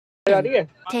Second,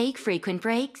 take frequent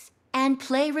breaks and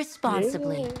play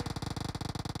responsibly.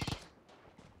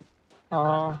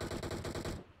 हाँ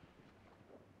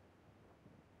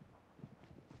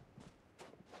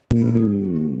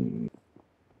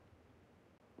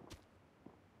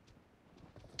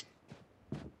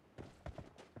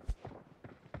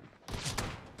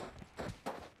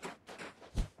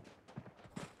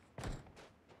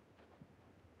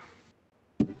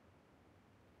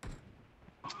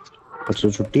परसों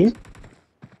छुट्टी है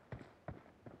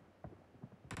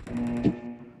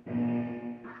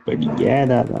बढ़िया है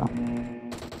दादा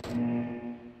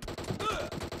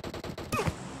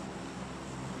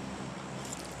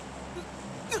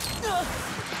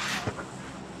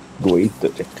वही तो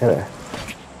चक्कर है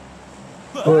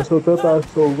मैं सोचा था आज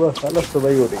सोऊंगा साला सुबह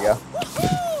ही उठ गया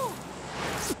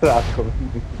रात को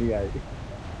नींद नहीं आई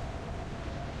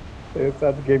एक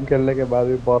साथ गेम खेलने के बाद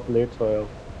भी बहुत लेट सोया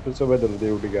फिर सुबह जल्दी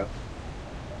उठ गया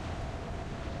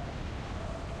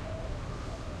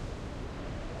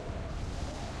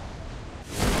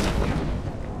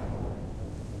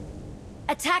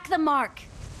Attack the mark.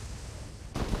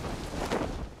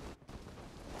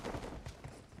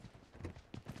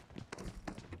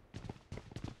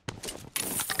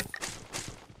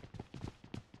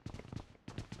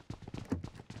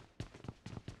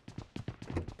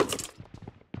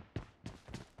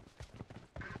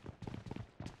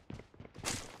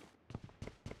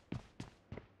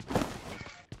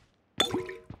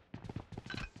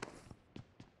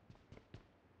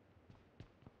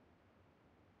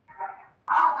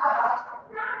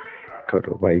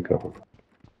 करो भाई करो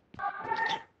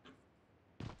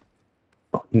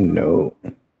नो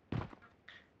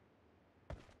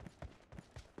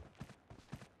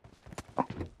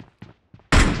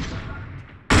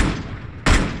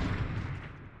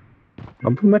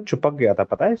अब मैं चिपक गया था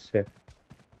पता है इससे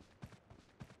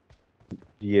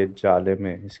ये जाले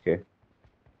में इसके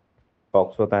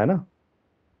बॉक्स होता है ना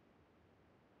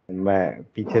मैं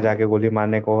पीछे जाके गोली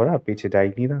मारने को हो रहा पीछे जा ही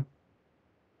नहीं रहा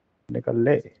निकल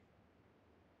ले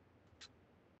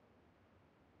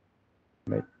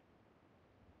नहीं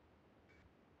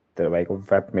तेरे भाई को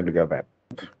वैप मिल गया वैप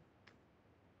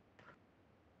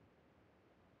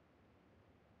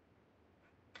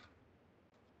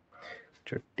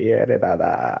छुट्टी है रे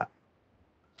दादा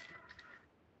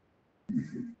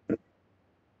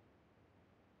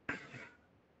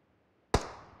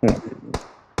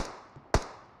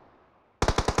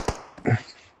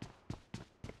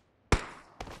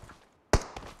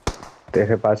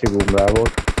तेरे पास ही घूम रहा है वो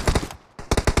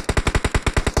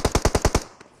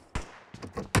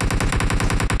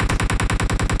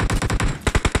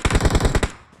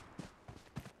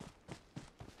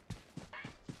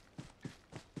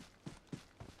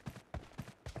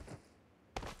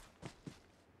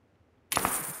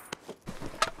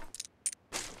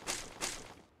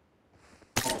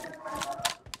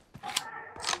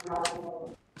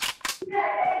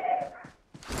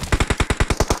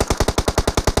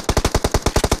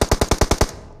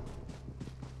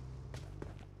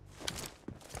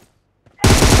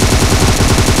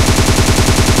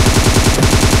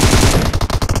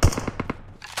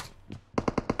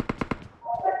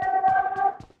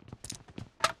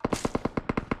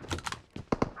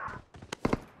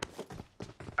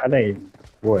नहीं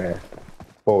वो है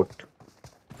port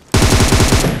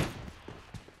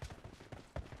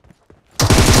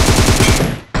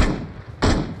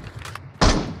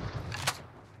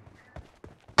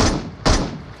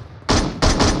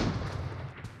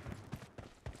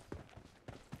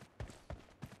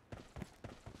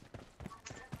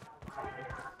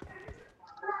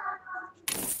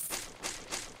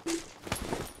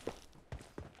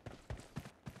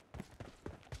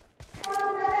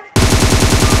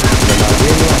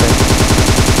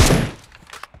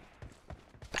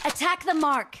Attack the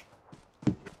mark.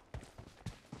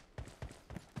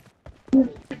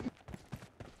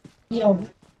 Yo.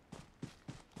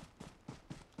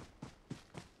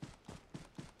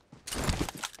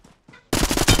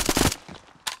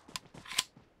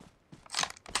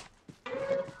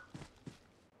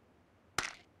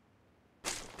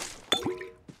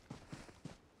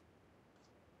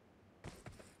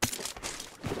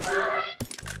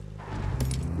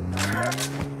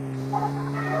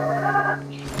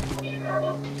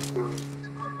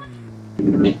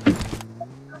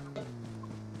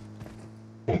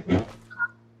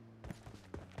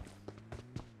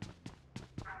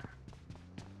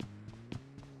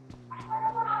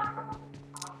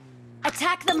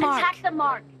 Attack the mark. Attack the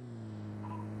mark.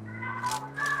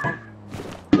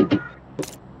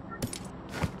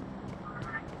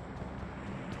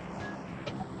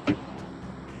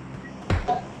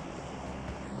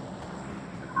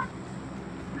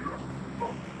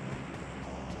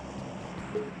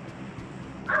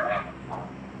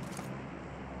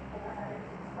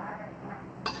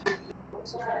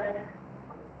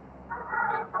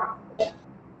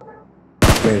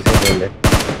 मेरे से ले ले।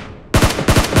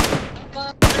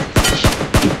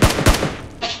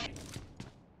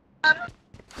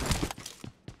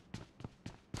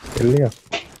 चल लिया।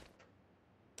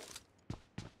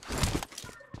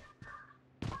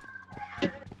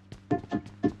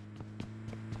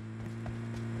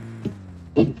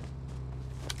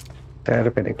 टायर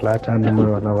पे निकला 4 नंबर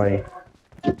वाला भाई।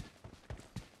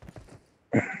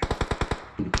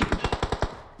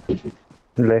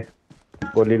 ले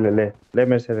गोली ले ले ले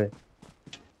मेरे से ले।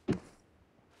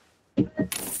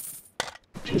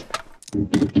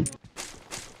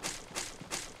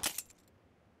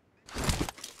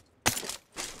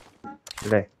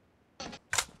 ले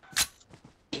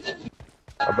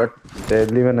अब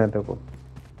दिल्ली में नहीं तो को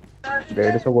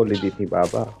 150 गोली दी थी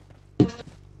बाबा।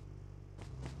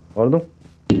 और दूं?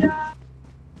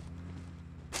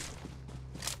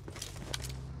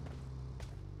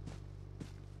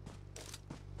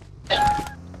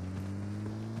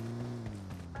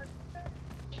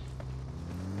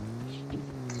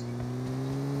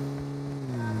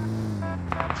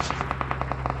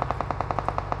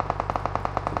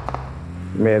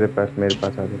 मेरे पास आ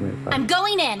जाओ मेरे पास। I'm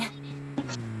going in.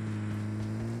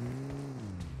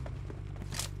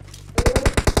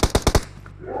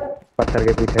 पत्थर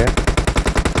के पीछे है।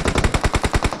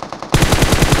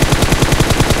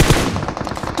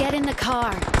 Get in the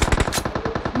car.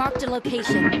 Marked a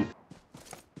location.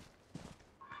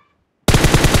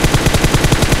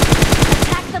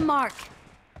 Attack the mark.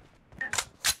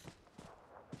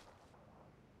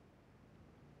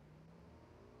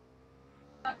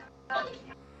 Attack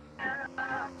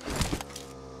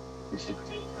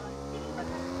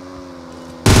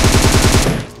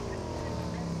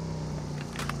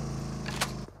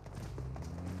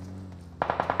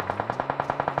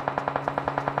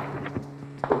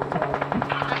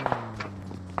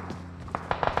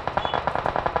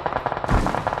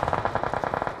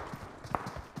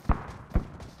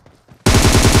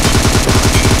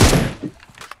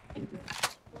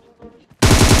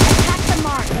the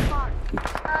mark.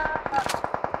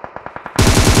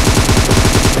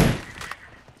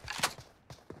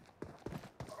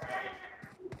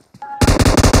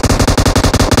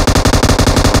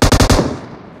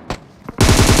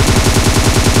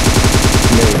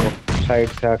 देखो साइड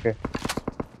से आके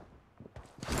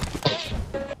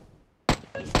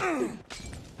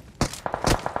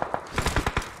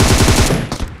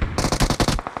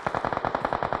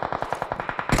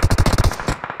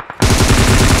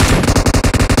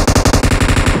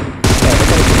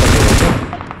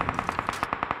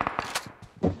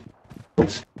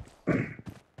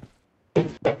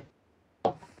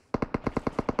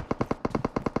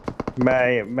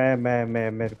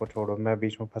मैं मेरे को छोड़ो, मैं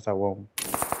बीच में फंसा हुआ हूँ।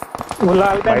 वो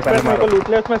लाल बेंच पहले पर मेरे को मारो। लूट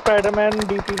लिया, उसमें स्पाइडरमैन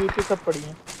डीपी सब पड़ी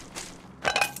हैं।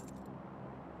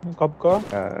 कब का?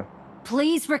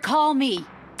 Please recall me.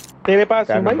 तेरे पास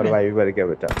 4 हूँ भाई नंबर मैं। भाई भर के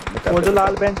बचा। वो जो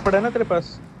लाल बेंच पड़ा है ना तेरे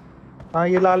पास, हाँ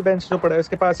ये लाल बेंच जो पड़ा है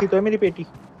इसके पास ही तो है मेरी पेटी।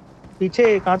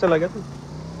 पीछे कहाँ चला गया तू?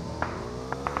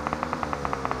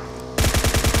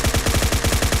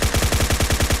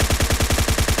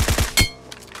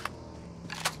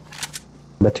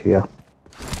 बच गया।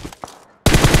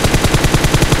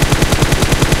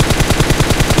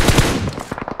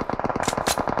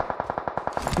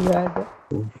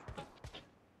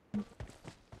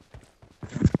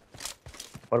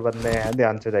 और बंदे हैं,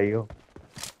 ध्यान से जाइयो।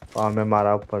 और मैं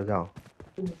मारा ऊपर जाऊं।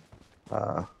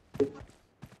 हाँ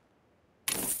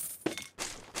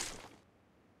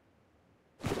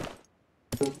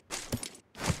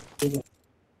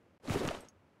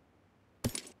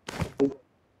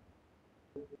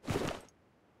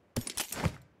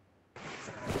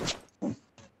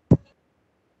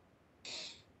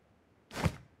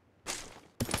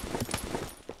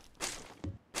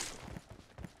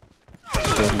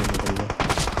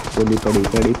गोली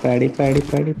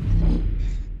पड़ी।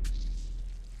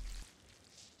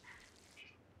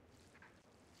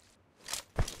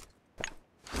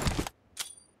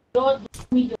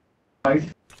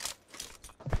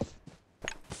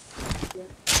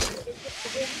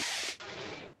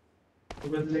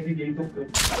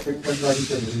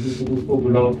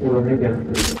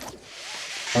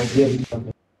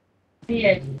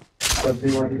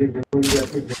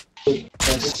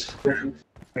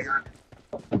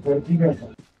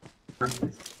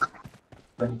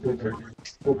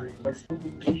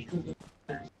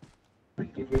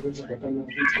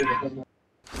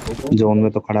 जोन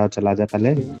में तो खड़ा चला जा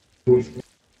पहले।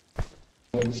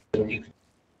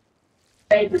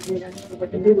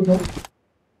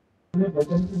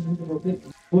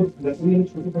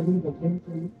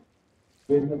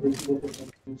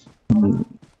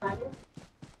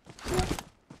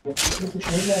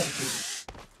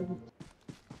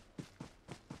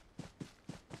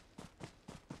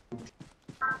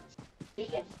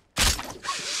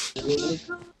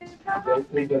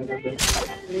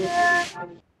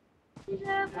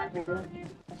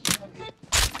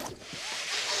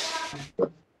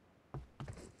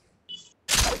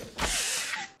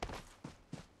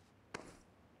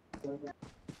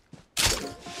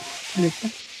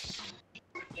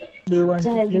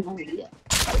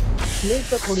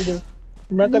 लेट थोड़ी देर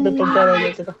मैं कर देता हूँ। क्या रह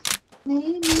गया तेरा?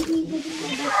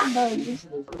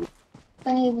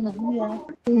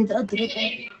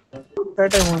 क्या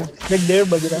टाइम हो रहा है? देख 1:30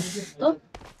 बज रहा है।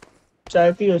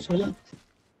 चाय पियो सुन।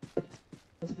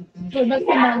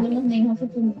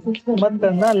 मत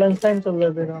करना, लंच टाइम चल रहा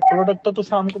है तेरा। प्रोडक्ट तो तू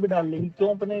शाम को भी डाल लेगी,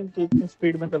 क्यों अपने इतनी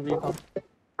स्पीड में कर रही है काम?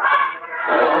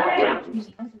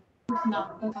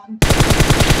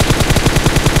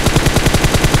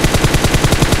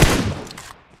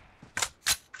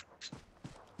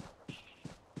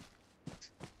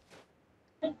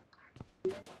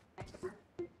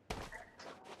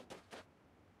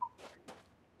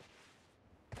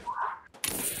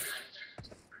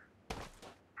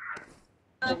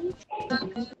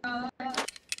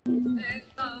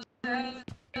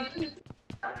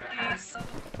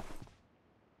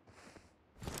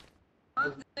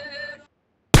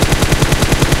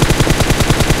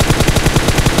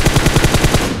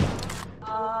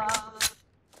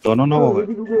 दोनों ना हो गए।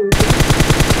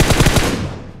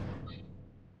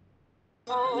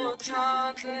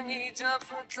 चांदनी जब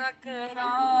तक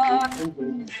रात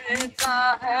देता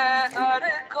है हर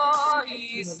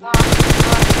कोई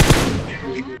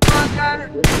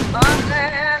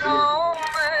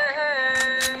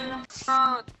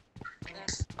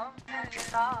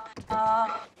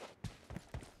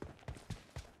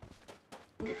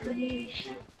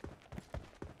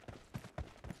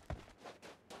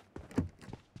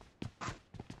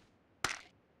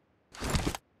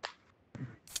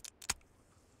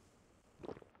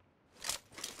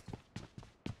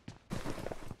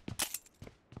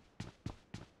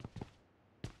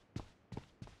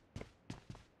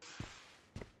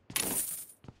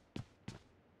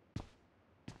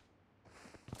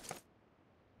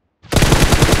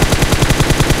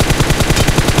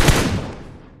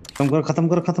मगर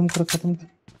अंधेरों में खत्म कर।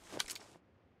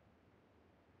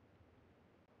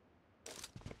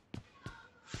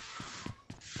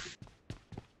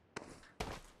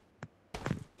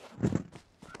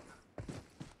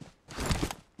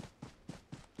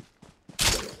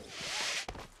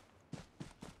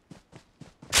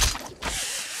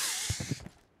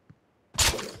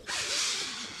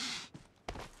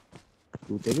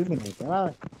 जूते भी नहीं क्या?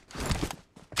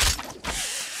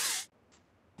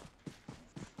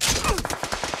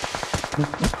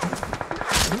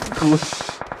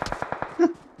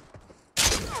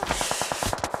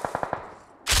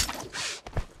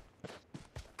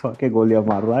 के गोलियां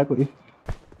मार रहा है कोई।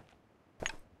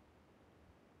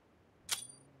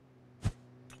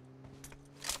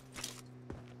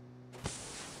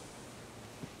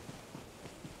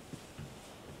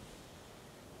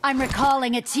 I'm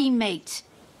recalling a teammate.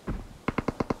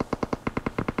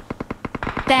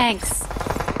 Thanks.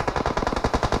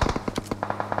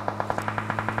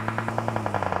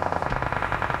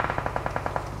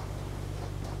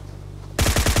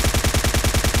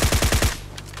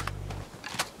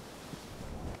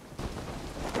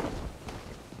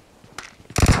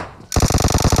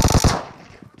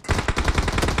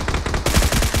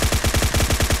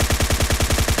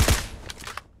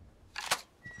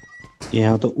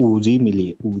 यहाँ तो ऊजी मिली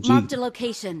है, ऊजी Marked a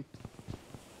location.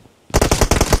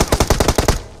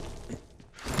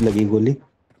 लगी गोली।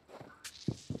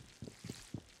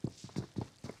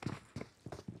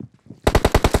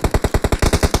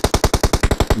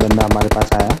 बंदा हमारे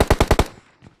पास आया।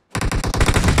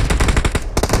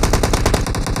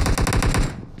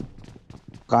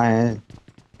 कहाँ है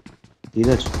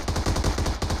धीरज?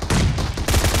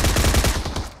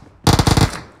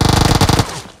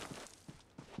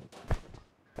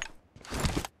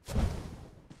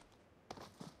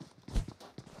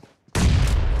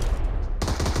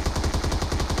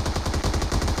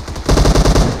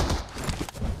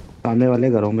 सामने वाले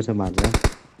घरों में से मार रहे हैं।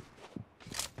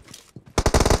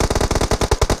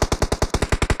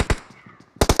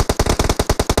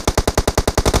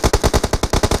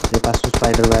 मेरे पास तो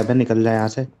स्पाइडर वेब है, निकल जाए यहाँ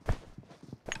से।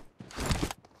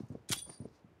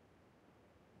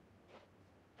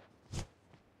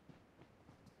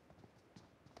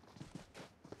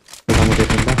 मुझे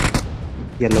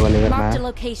येलो वाले घर में Marked a है।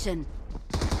 location.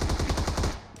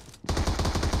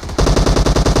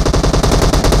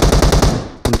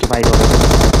 उनकी फाइट हो रही है।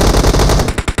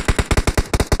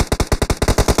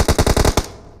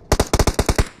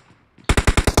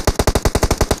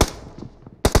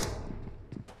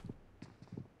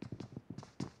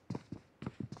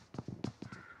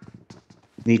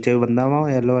 नीचे भी बंदा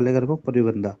वहाँ येलो वाले घर को, ऊपर भी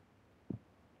बंदा।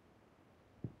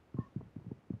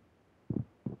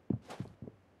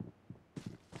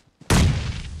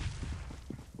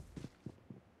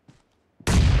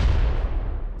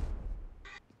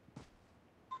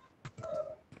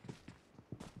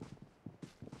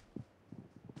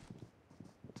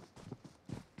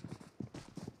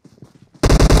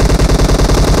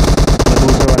 मैं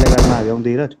दूसरे वाले घर में आ गया हूँ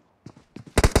धीरज।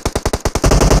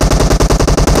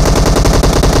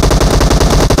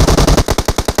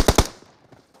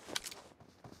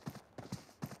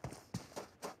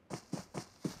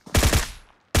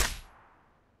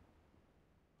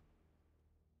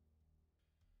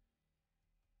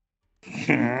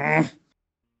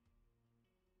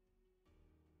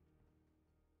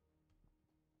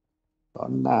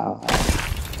 ना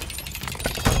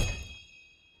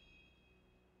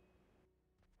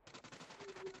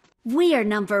We are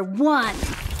number one.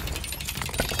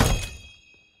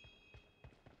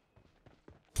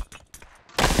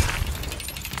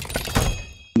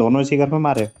 दोनों इसी घर में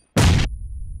मारे।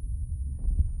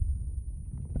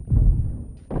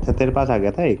 अच्छा तेरे पास आ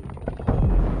गया था एक।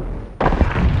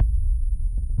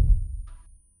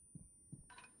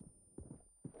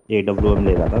 AWM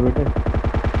ले रहा था बेटे।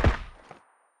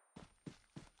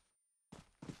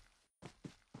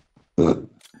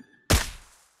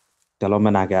 चलो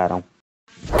मैं नहा के आ रहा हूँ।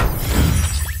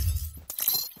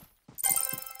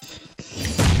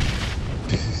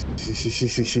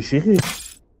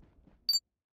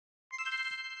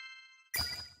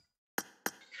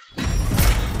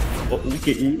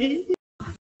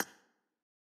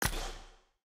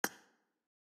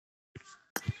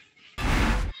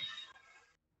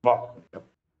 वाह